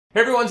Hey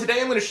everyone, today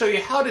I'm going to show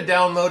you how to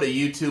download a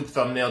YouTube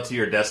thumbnail to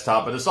your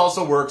desktop, but this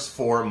also works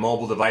for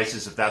mobile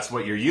devices if that's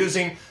what you're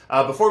using.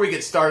 Before we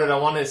get started, I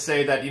want to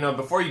say that,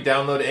 before you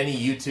download any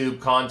YouTube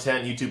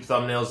content, YouTube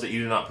thumbnails that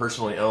you do not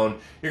personally own,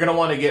 you're going to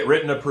want to get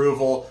written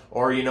approval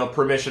or,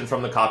 permission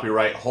from the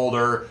copyright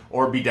holder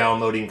or be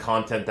downloading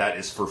content that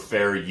is for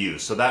fair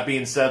use. So that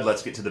being said,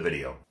 let's get to the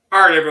video.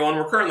 Alright everyone,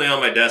 we're currently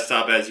on my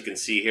desktop as you can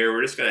see here.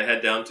 We're just going to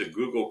head down to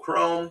Google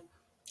Chrome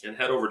and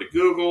head over to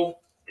Google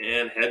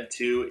and head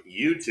to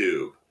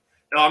YouTube.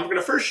 Now I'm going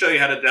to first show you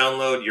how to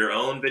download your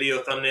own video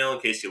thumbnail in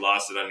case you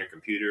lost it on your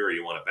computer or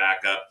you want to back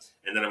up,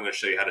 and then I'm going to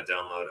show you how to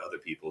download other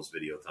people's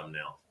video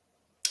thumbnail.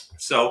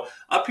 So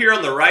up here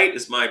on the right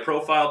is my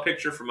profile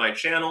picture for my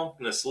channel.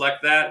 I'm going to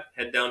select that,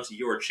 head down to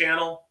your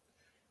channel,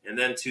 and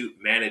then to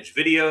manage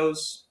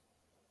videos.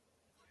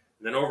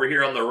 And then over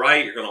here on the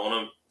right, you're going to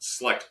want to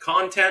select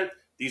content.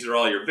 These are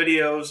all your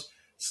videos.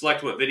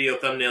 Select what video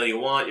thumbnail you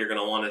want. You're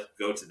going to want to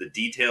go to the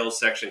details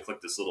section,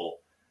 click this little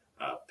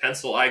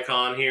pencil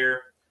icon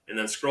here, and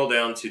then scroll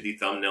down to the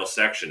thumbnail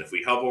section. If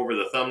we hover over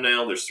the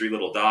thumbnail, there's three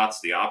little dots,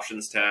 the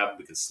options tab,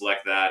 we can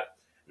select that,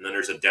 and then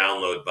there's a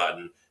download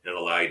button, and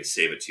it'll allow you to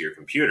save it to your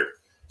computer.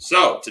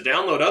 So to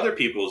download other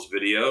people's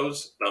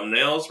videos,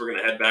 thumbnails, we're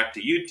going to head back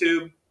to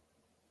YouTube,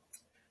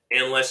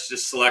 and let's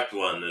just select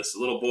one. This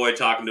little boy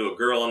talking to a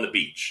girl on the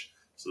beach.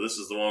 So this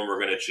is the one we're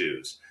going to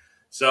choose.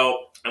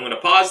 So I'm going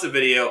to pause the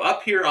video.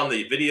 Up here on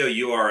the video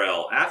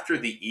URL, after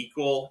the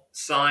equal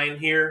sign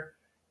here,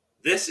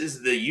 this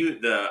is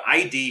the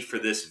ID for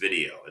this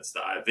video. It's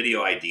the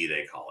video ID,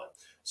 they call it.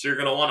 So you're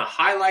going to want to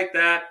highlight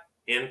that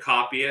and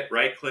copy it,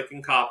 right-click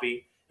and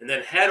copy, and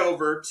then head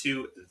over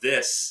to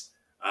this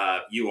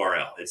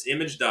URL. It's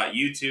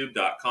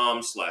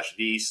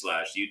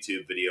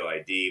image.youtube.com/v/YouTube video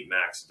ID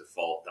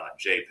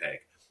maxdefault.jpg.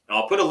 Now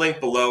I'll put a link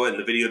below it in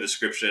the video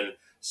description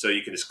so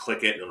you can just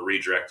click it and it'll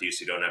redirect you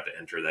so you don't have to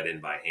enter that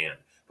in by hand.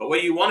 But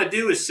what you want to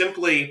do is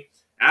simply,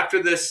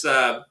 after this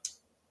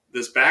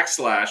this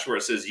backslash where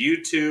it says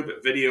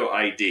YouTube video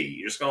ID,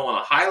 you're just going to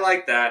want to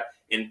highlight that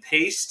and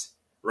paste,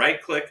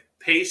 right-click,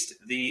 paste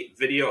the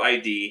video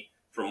ID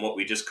from what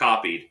we just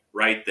copied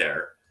right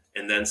there,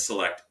 and then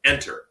select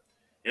Enter.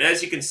 And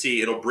as you can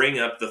see, it'll bring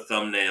up the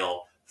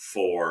thumbnail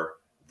for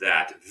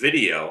that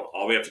video.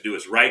 All we have to do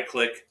is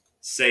right-click,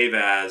 save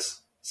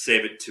as,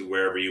 save it to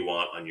wherever you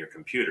want on your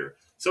computer.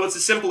 So it's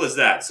as simple as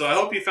that. So I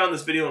hope you found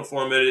this video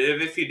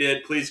informative. If you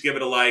did, please give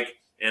it a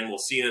like, and we'll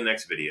see you in the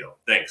next video.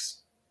 Thanks.